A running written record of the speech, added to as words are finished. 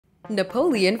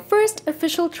Napoleon first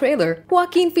official trailer.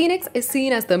 Joaquin Phoenix is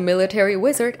seen as the military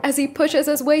wizard as he pushes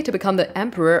his way to become the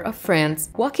Emperor of France.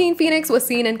 Joaquin Phoenix was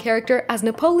seen in character as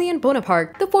Napoleon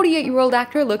Bonaparte. The 48-year-old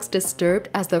actor looks disturbed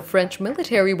as the French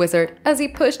military wizard as he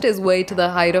pushed his way to the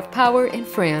height of power in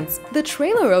France. The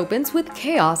trailer opens with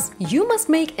chaos. "You must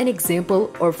make an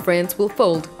example or France will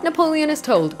fold," Napoleon is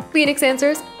told. Phoenix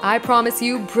answers, "I promise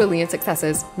you brilliant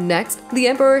successes." Next, the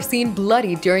Emperor is seen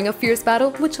bloodied during a fierce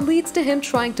battle, which leads to him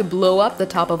trying to blow up the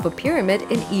top of a pyramid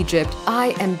in Egypt.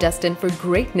 "I am destined for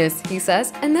greatness," he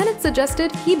says, and then it's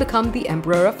suggested he become the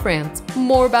Emperor of France.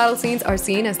 More battle scenes are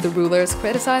seen as the ruler is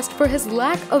criticized for his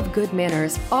lack of good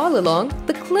manners. All along,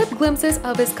 the clip glimpses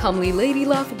of his comely lady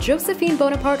love, Josephine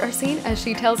Bonaparte, are seen as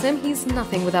she tells him he's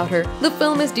nothing without her. The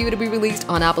film is due to be released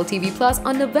on Apple TV Plus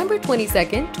on November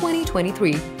 22nd,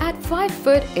 2023. At 5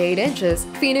 foot 8 inches,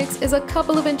 Phoenix is a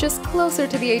couple of inches closer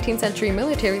to the 18th century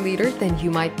military leader than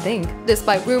you might think.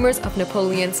 Despite rumors of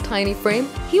Napoleon's tiny frame,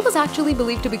 he was actually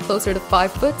believed to be closer to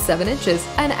 5 foot 7 inches,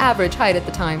 an average height at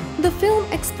the time. The film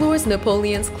explores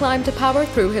Napoleon's climb to power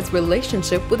through his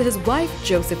relationship with his wife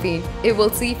Josephine. It will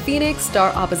see Phoenix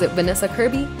star opposite Vanessa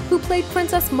Kirby, who played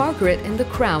Princess Margaret in The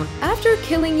Crown. After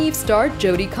Killing Eve star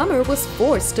Jodie Comer was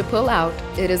forced to pull out.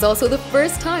 It is also the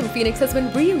first time Phoenix has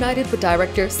been reunited with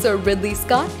director Sir Ridley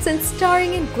Scott since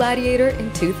starring in Gladiator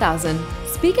in 2000.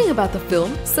 Speaking about the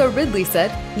film, Sir Ridley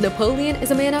said, "Napoleon is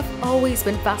a man I've always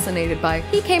been fascinated by.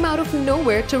 He came out of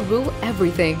nowhere to rule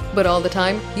everything, but all the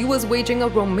time, he was waging a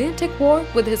romantic war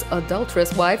with his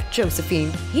adulterous wife,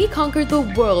 Josephine. He conquered the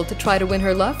world to try to win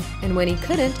her love, and when he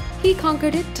couldn't, he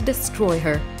conquered it to destroy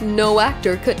her. No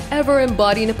actor could ever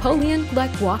embody Napoleon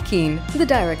like Joaquin," the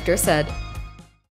director said.